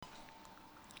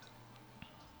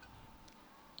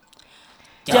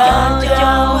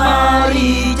Caca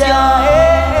mari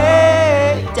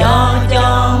jahe,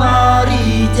 caca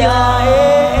mari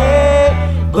jahe,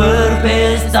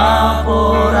 berpesta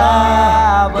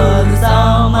pora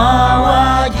bersama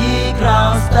Wajik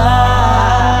Rasta.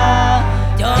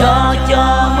 Caca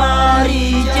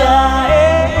mari jahe,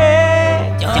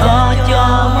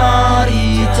 caca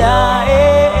mari jahe,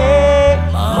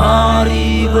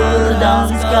 mari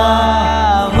berdanska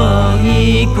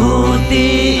mengikuti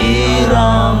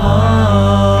irama.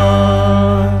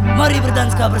 Mari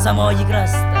berdanska bersama Wajik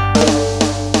Rasta.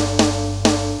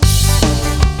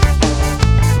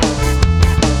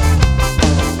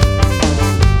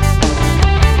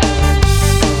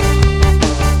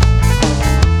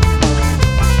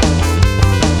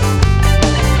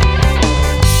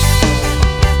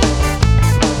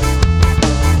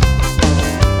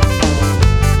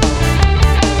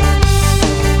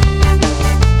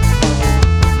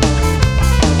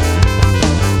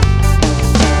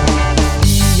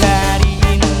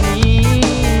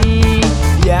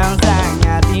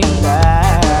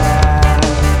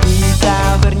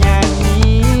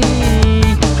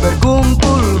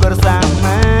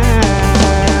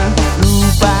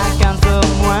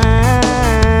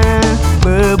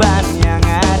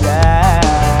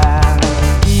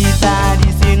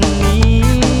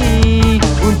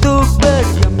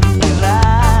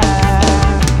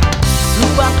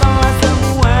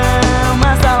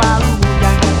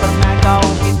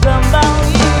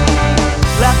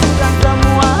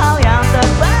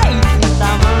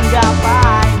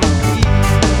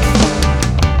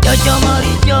 Caca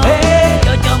mari jahe,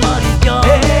 caca mari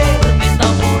jahe, berpesta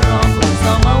pora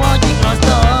bersama Wajik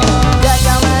Rasta.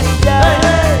 Caca mari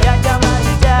jahe, caca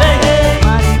mari jahe,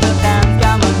 mari berdanska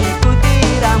mengikuti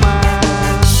irama.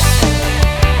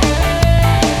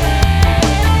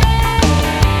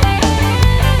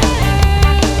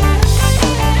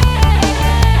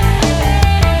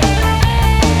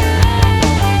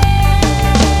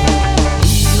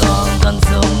 Hilangkan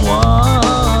semua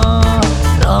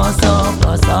rasa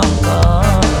prasangka,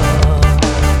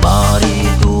 mari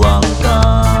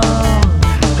tuangkan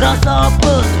rasa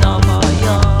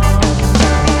perdamaian.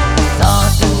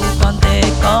 Satukan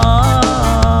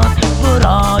tekad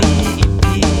meraih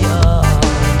impian,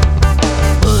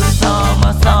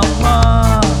 bersama-sama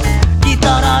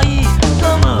kita raih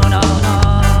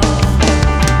kemenangan.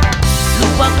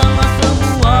 Lupakanlah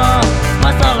semua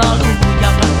masa lalumu,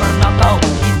 jangan pernah kau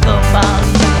ingin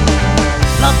kembali.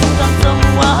 Lakukan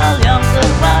semua hal yang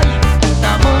terbaik,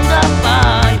 kita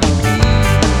menggapai mimpi.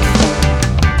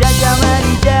 Caca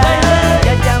mari jahe,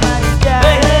 caca mari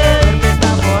jahe,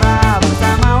 berpesta pora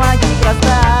bersama Wajik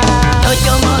Rasta.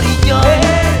 Caca mari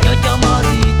jahe, caca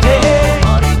mari jahe,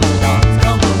 mari berdanska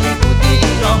mengikuti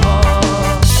irama.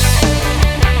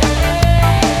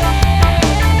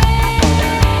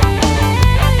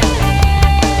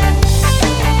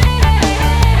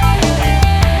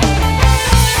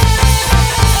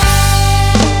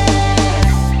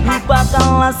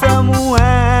 Lupakanlah semua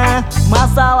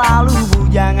masa lalu,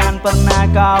 jangan pernah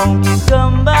kau ingin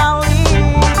kembali.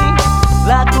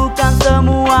 Lakukan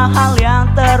semua hal yang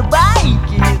terbaik,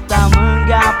 kita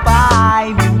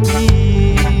menggapai mimpi.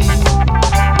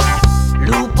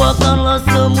 Lupakanlah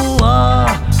semua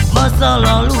masa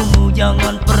lalumu,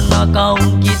 jangan pernah kau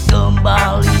ingin